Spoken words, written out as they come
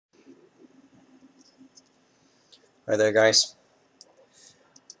Hi there, guys.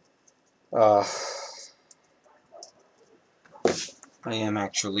 I am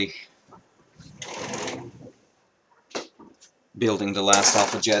actually building the last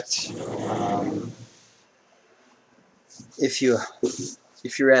AlPHAJET. If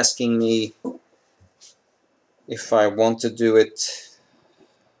you're asking me if I want to do it,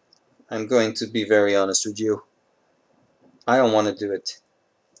 I'm going to be very honest with you. I don't want to do it.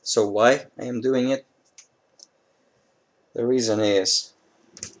 So why I am doing it? The reason is,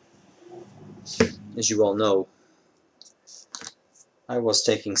 as you all know, I was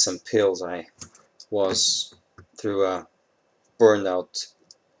taking some pills. I was through a burnout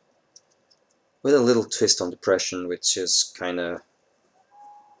with a little twist on depression, which is kind of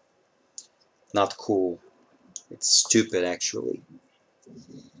not cool. It's stupid, actually.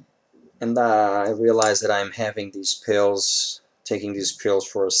 And I realized that I'm having these pills, taking these pills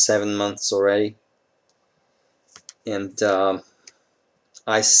for 7 months already. And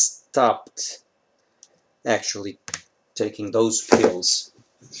I stopped actually taking those pills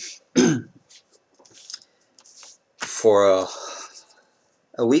for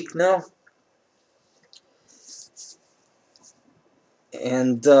a week now.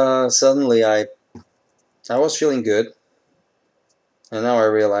 And suddenly I was feeling good. And now I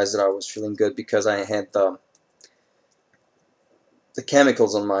realized that I was feeling good because I had the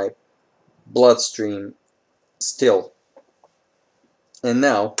chemicals on my bloodstream still. And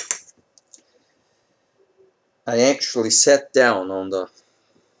now I actually sat down on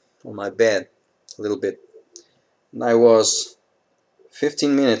my bed a little bit, and I was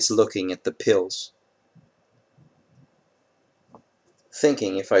 15 minutes looking at the pills,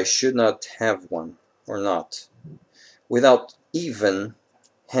 thinking if I should not have one or not, without even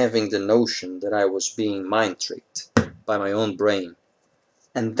having the notion that I was being mind-tricked by my own brain.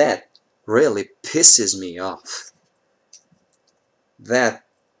 And that really pisses me off. That's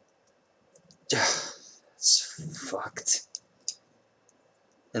fucked.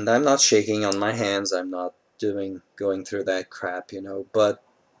 And I'm not shaking on my hands, I'm not going through that crap, you know, but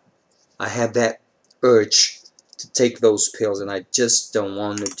I had that urge to take those pills, and I just don't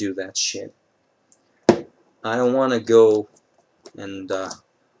want to do that shit. I don't want to go and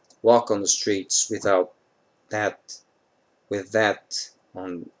walk on the streets without that, with that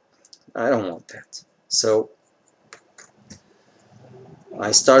on. I don't want that. So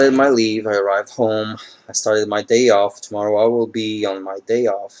I started my leave, I arrived home, I started my day off. Tomorrow I will be on my day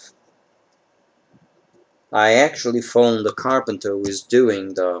off. I actually phoned the carpenter who is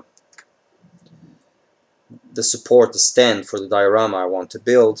doing the support, the stand for the diorama I want to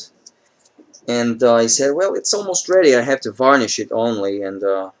build. And he said, well, it's almost ready, I have to varnish it only, and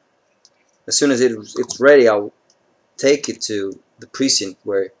as soon as it's ready, I'll take it to the precinct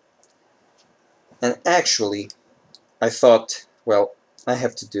where... And actually, I thought, well, I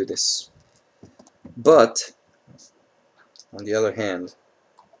have to do this. But, on the other hand,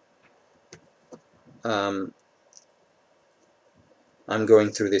 I'm going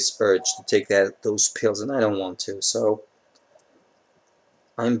through this urge to take those pills, and I don't want to, so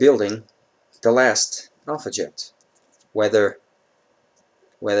I'm building the last AlPHAJET. Whether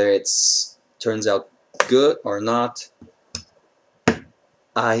it's turns out good or not,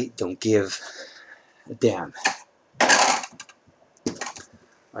 I don't give a damn.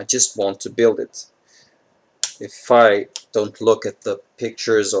 I just want to build it. If I don't look at the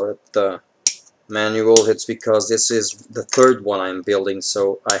pictures or at the manual, it's because this is the third one I'm building,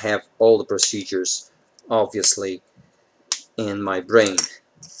 so I have all the procedures obviously in my brain,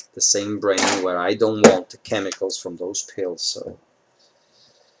 the same brain where I don't want the chemicals from those pills.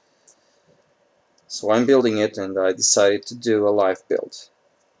 So I'm building it, and I decided to do a live build.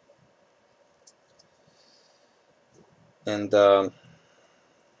 And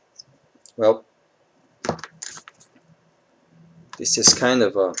well, this is kind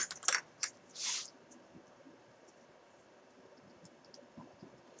of a...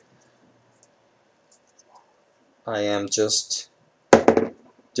 I am just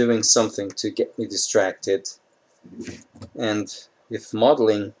doing something to get me distracted, and if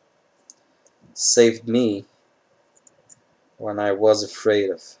modeling saved me when I was afraid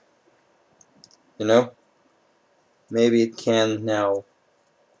of, you know, maybe it can now.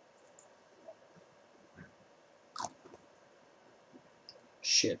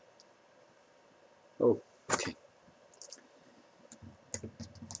 Shit. Oh, okay.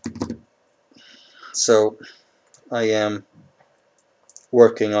 So I am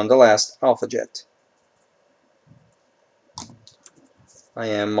working on the last AlPHAJET. I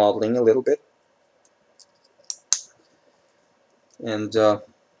am modeling a little bit, and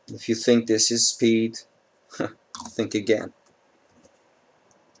if you think this is speed, think again.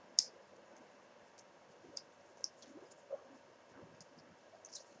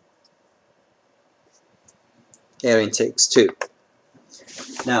 Air intakes too.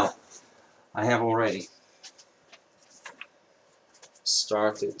 Now, I have already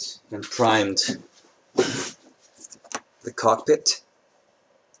started and primed the cockpit,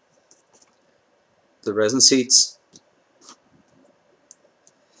 the resin seats,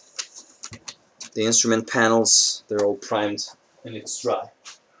 the instrument panels, they're all primed and it's dry.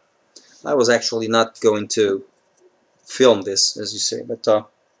 I was actually not going to film this, as you say, but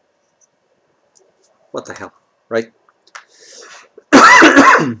what the hell, right?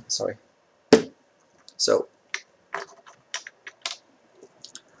 Sorry. So,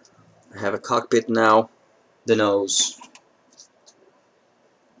 I have a cockpit now, the nose.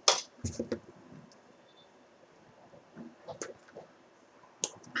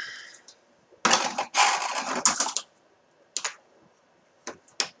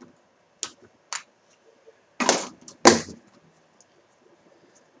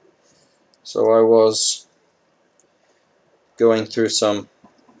 So I was going through some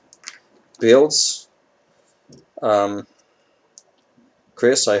builds.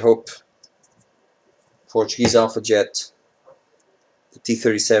 Chris, I hope Portuguese AlPHAJET, the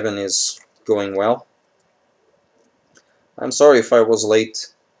T-37 is going well. I'm sorry if I was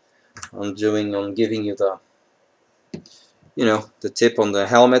late on giving you the, the tip on the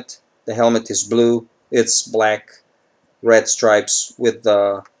helmet. The helmet is blue, it's black, red stripes with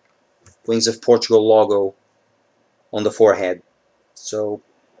the Wings of Portugal logo on the forehead. So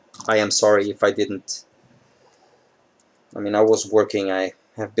I am sorry if I didn't. I mean, I was working, I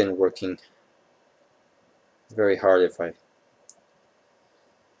have been working very hard, if I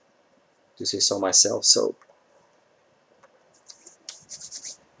do say so myself. So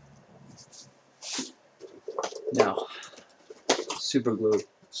now, super glue,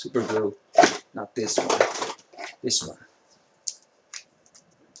 not this one, this one.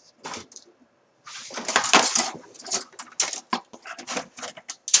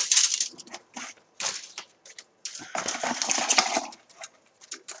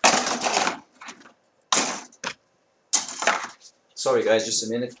 Sorry guys, just a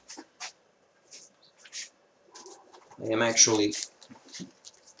minute. I am actually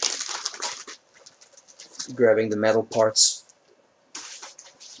grabbing the metal parts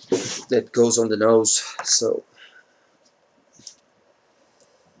that goes on the nose. So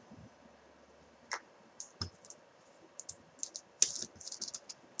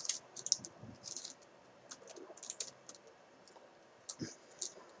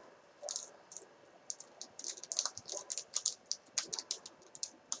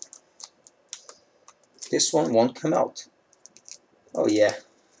this one won't come out. Oh yeah,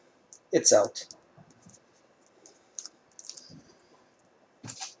 it's out.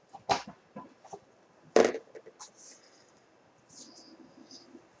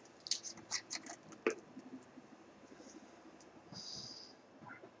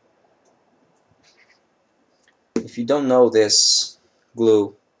 If you don't know this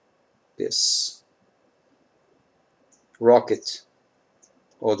glue, this rocket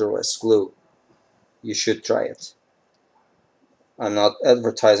odorless glue, you should try it. I'm not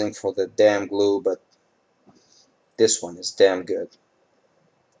advertising for the damn glue, but this one is damn good.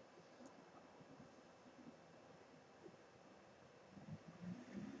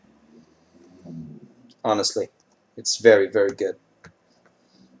 Honestly, it's very, very good.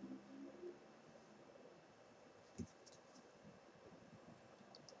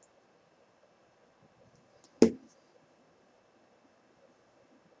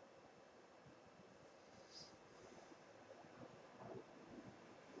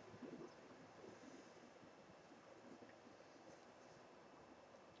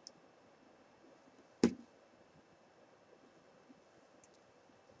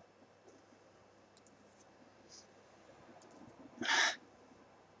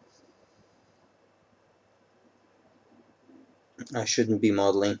 I shouldn't be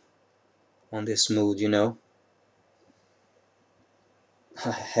modeling on this mood, you know.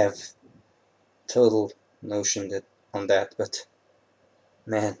 I have total notion that on that, but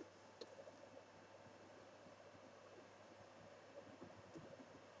man.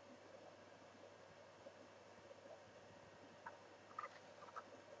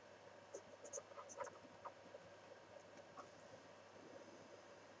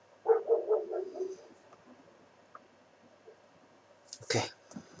 Okay.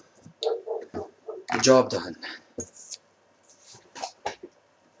 Job done.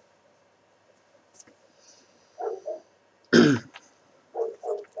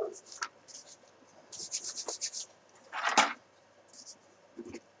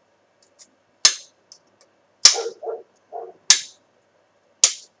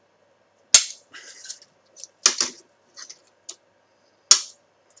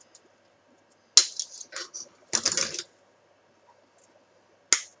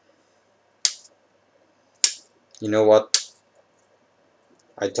 You know what?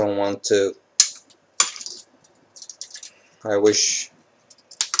 I don't want to. I wish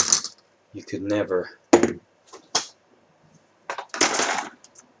you could never.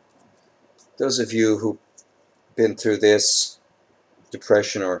 Those of you who've been through this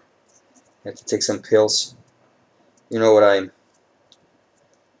depression or had to take some pills, you know what I'm.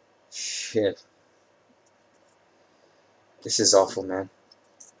 Shit. This is awful, man.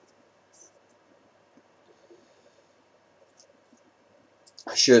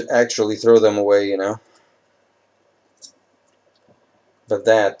 I should actually throw them away, you know. But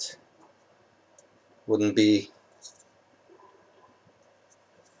that wouldn't be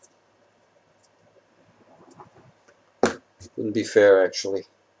fair, actually.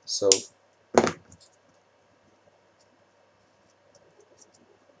 So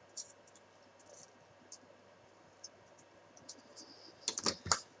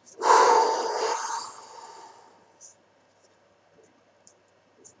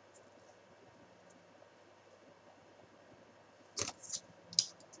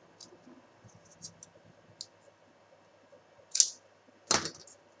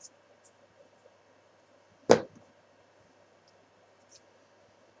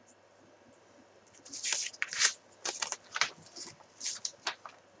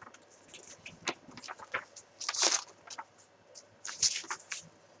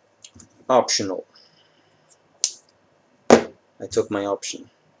optional. I took my option.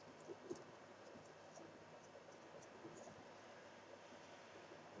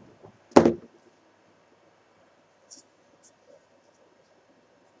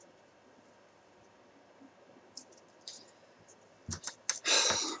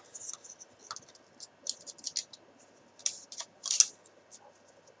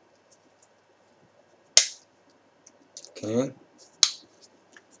 Okay.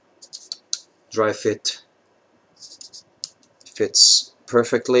 Dry fit. Fits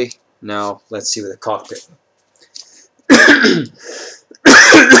perfectly. Now let's see with the cockpit.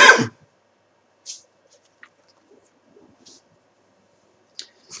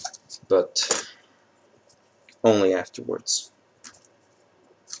 But only afterwards.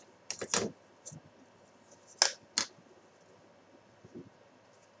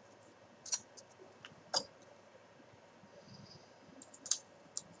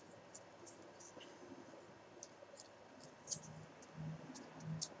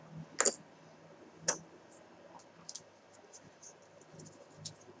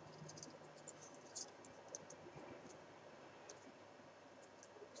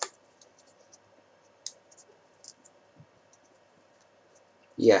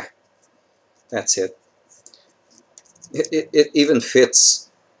 Yeah, that's it. It even fits.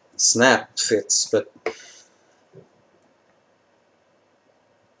 Snap fits, but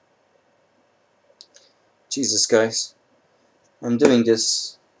Jesus, guys, I'm doing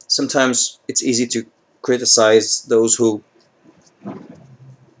this. Sometimes it's easy to criticize those who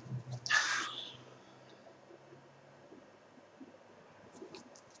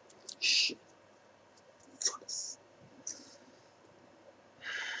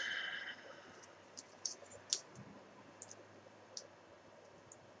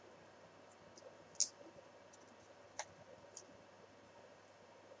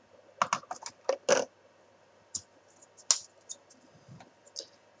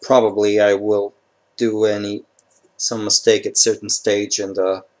probably I will do some mistake at certain stage and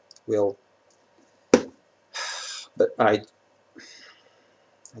will, but I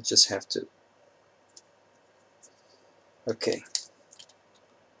just have to. Okay,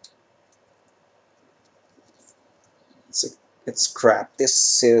 it's crap.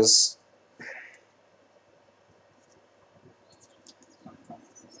 This is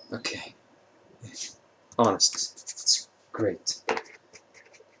okay. Honest, it's great.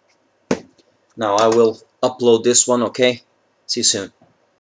 Now I will upload this one. Okay, see you soon.